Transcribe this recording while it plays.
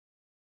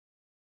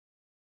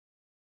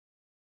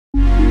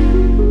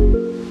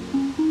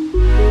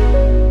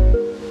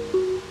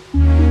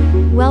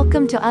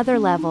Welcome to Other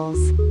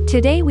Levels.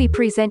 Today we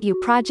present you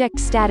Project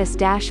Status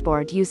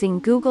Dashboard using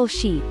Google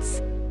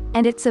Sheets.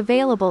 And it's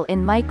available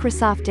in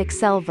Microsoft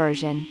Excel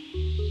version.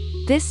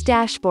 This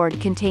dashboard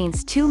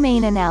contains two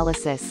main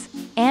analyses.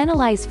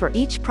 Analyze for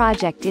each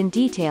project in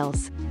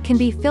details, can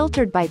be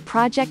filtered by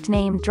project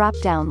name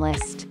drop-down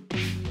list.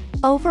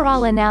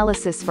 Overall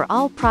analysis for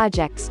all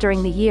projects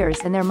during the years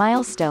and their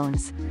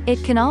milestones.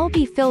 It can all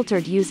be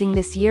filtered using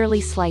this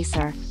yearly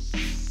slicer.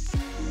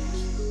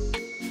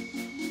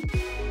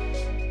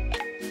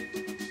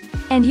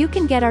 And you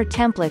can get our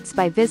templates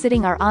by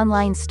visiting our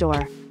online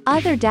store,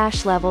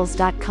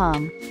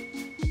 other-levels.com.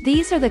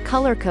 These are the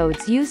color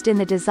codes used in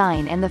the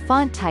design and the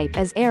font type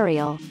as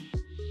Arial.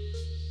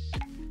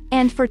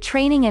 And for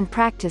training and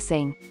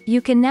practicing,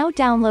 you can now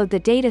download the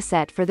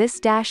dataset for this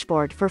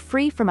dashboard for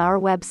free from our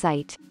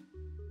website.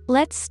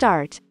 Let's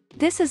start.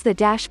 This is the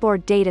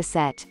dashboard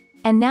dataset,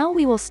 and now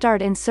we will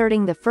start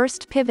inserting the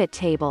first pivot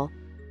table.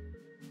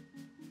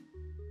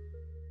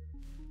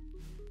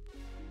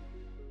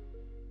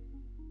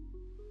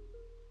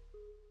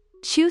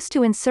 Choose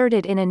to insert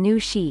it in a new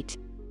sheet.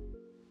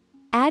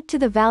 Add to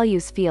the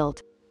Values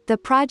field, the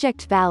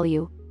project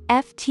value,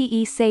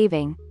 FTE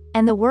saving,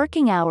 and the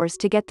working hours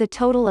to get the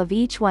total of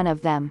each one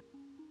of them.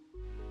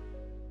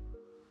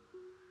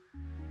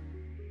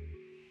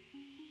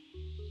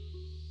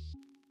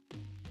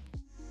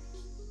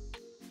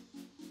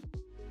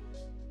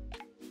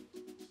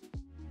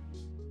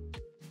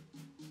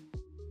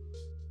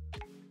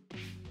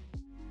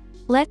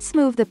 Let's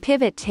move the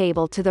pivot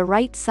table to the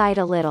right side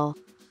a little.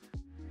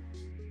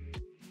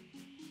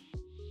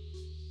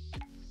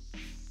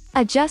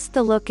 Adjust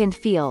the look and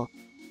feel.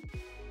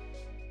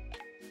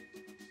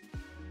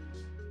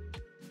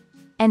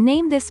 And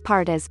name this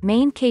part as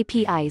Main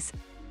KPIs.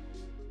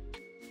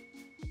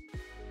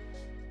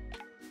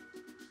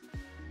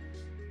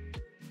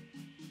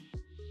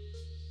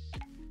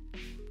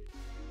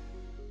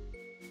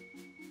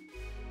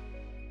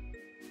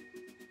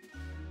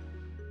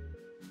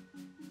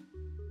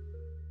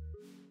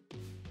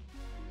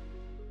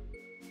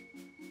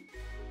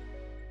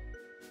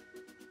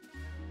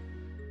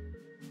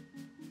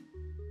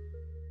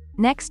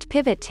 Next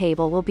pivot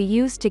table will be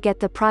used to get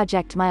the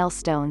project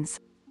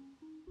milestones.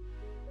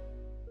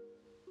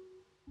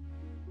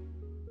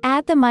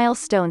 Add the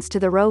milestones to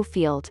the row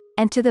field,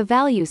 and to the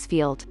values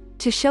field,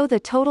 to show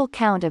the total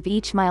count of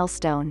each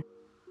milestone.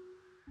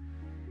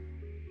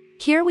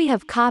 Here we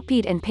have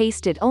copied and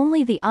pasted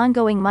only the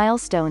ongoing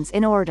milestones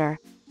in order.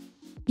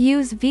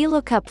 Use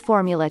VLOOKUP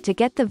formula to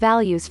get the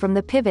values from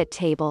the pivot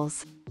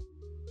tables.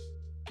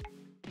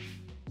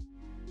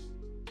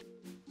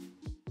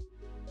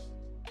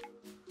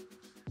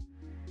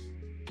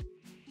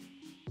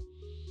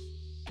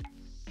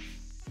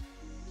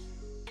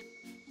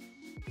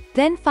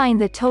 Then find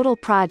the total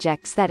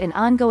projects that in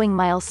ongoing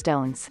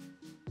milestones.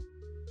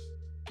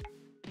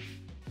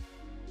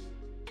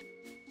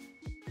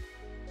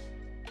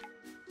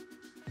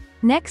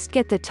 Next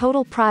get the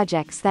total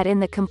projects that in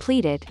the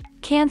completed,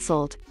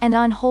 cancelled, and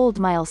on hold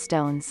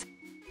milestones.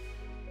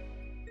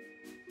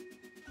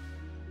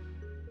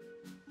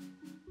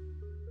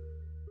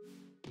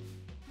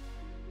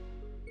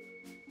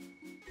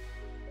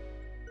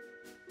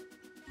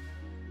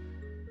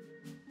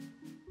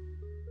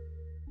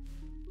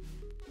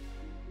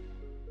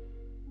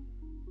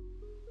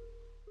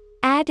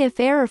 Add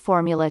if-error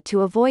formula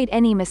to avoid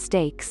any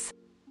mistakes.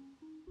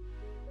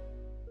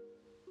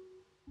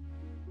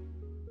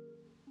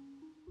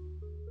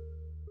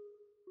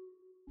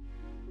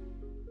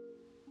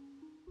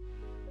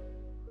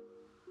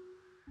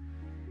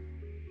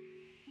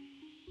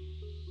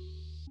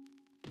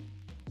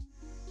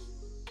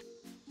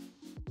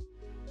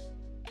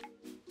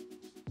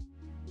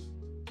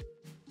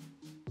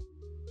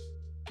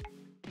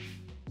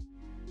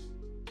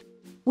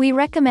 We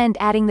recommend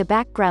adding the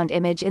background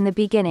image in the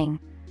beginning.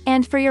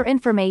 And for your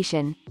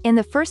information, in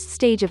the first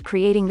stage of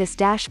creating this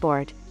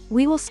dashboard,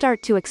 we will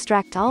start to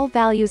extract all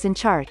values and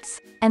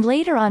charts, and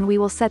later on we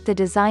will set the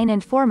design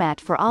and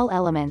format for all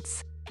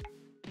elements.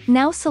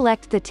 Now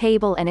select the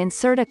table and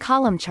insert a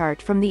column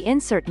chart from the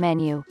Insert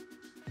menu.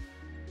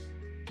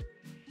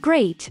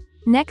 Great!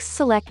 Next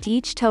select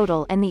each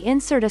total and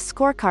insert a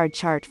scorecard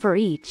chart for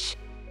each.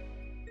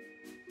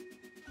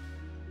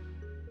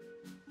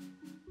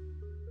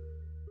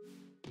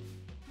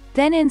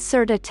 Then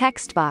insert a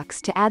text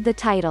box to add the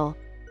title.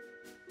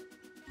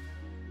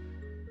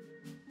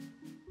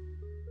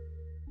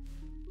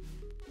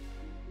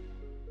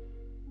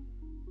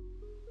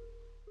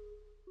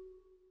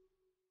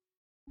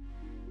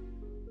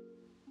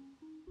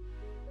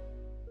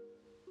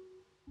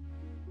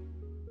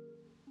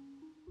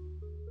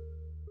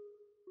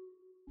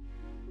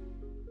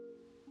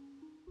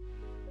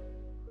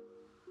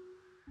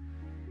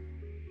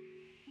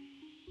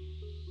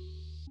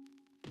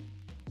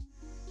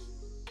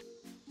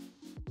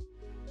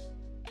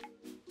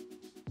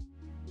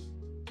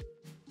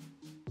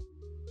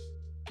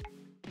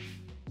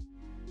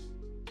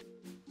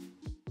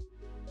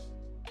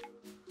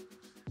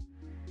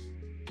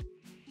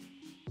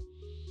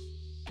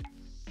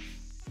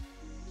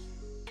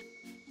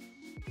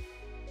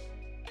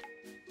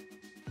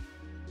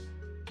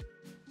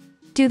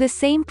 Do the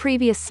same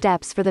previous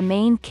steps for the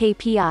main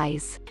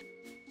KPIs.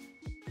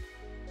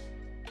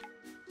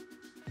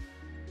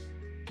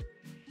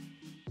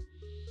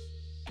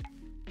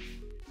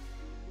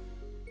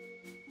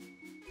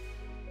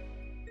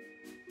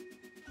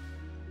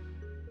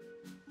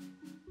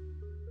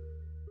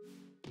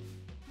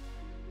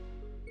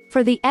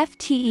 For the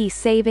FTE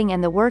saving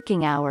and the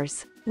working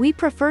hours, we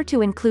prefer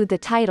to include the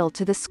title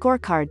to the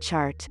scorecard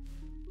chart.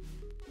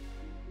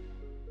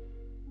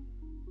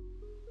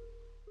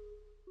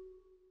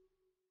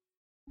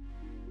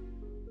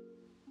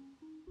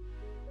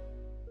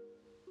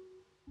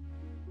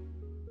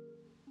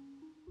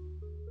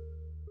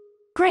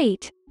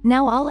 Great!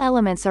 Now all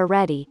elements are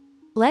ready.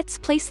 Let's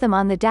place them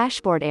on the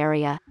dashboard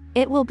area.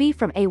 It will be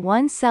from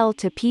A1 cell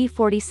to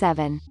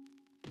P47.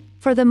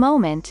 For the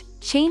moment,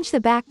 change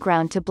the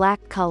background to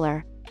black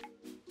color.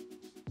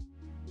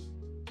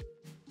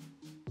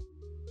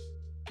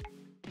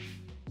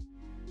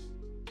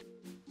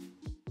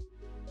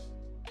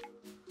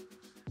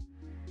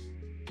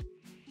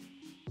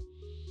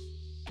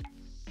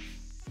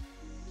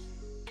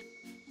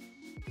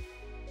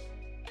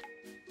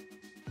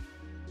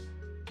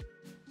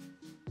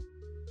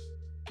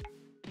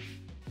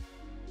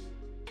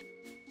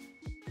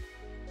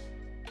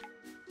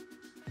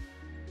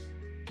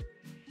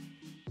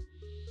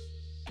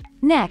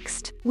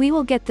 Next, we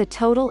will get the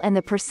total and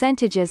the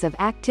percentages of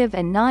active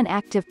and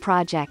non-active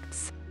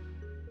projects.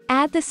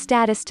 Add the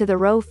status to the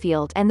row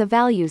field and the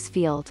values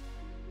field.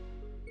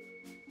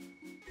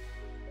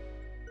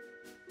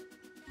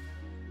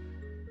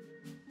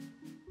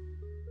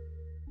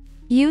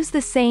 Use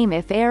the same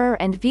if error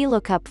and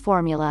VLOOKUP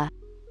formula.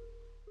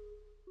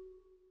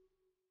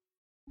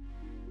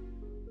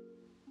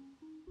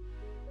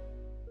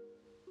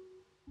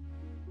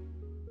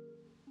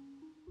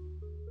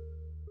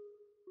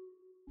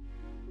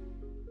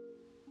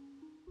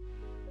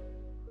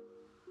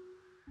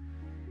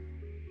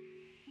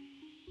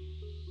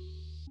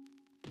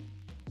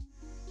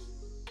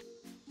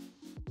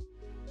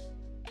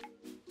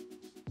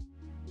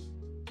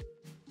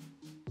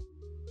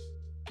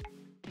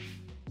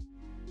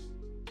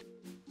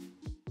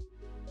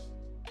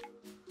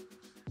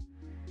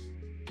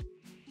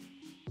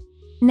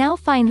 Now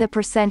find the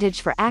percentage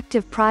for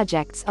active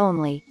projects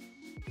only.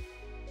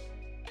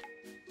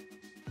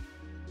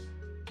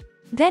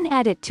 Then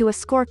add it to a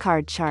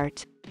scorecard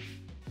chart.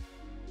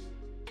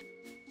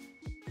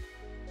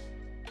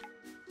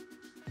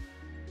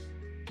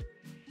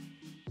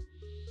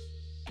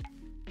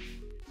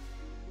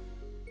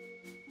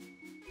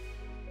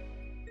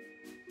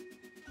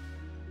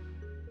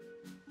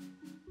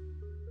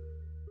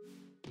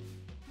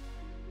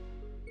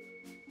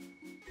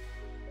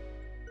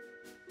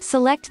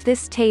 Select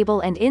this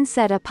table and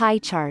insert a pie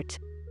chart.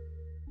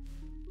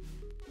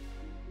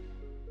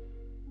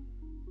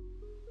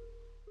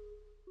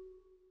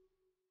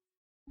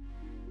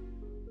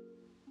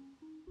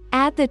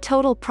 Add the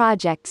total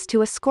projects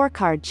to a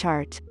scorecard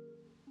chart.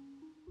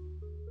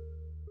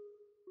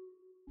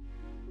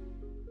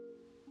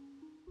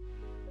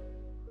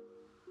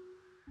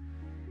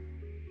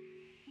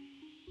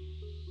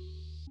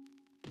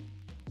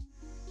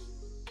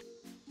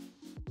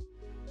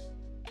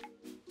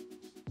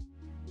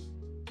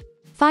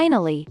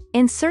 Finally,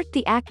 insert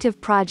the active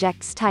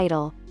project's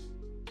title.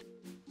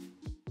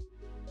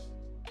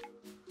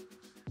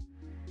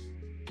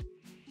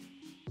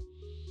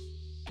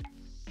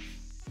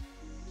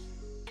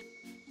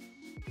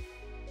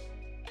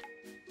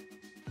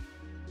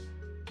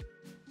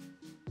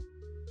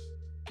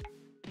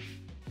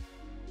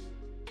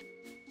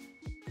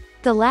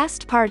 The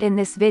last part in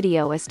this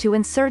video is to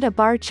insert a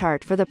bar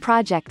chart for the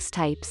project's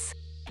types.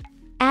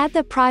 Add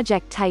the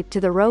project type to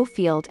the row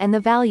field and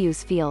the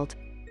values field.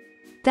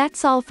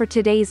 That's all for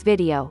today's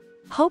video.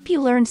 Hope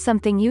you learned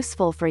something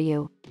useful for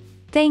you.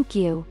 Thank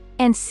you,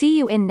 and see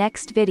you in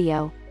next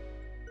video.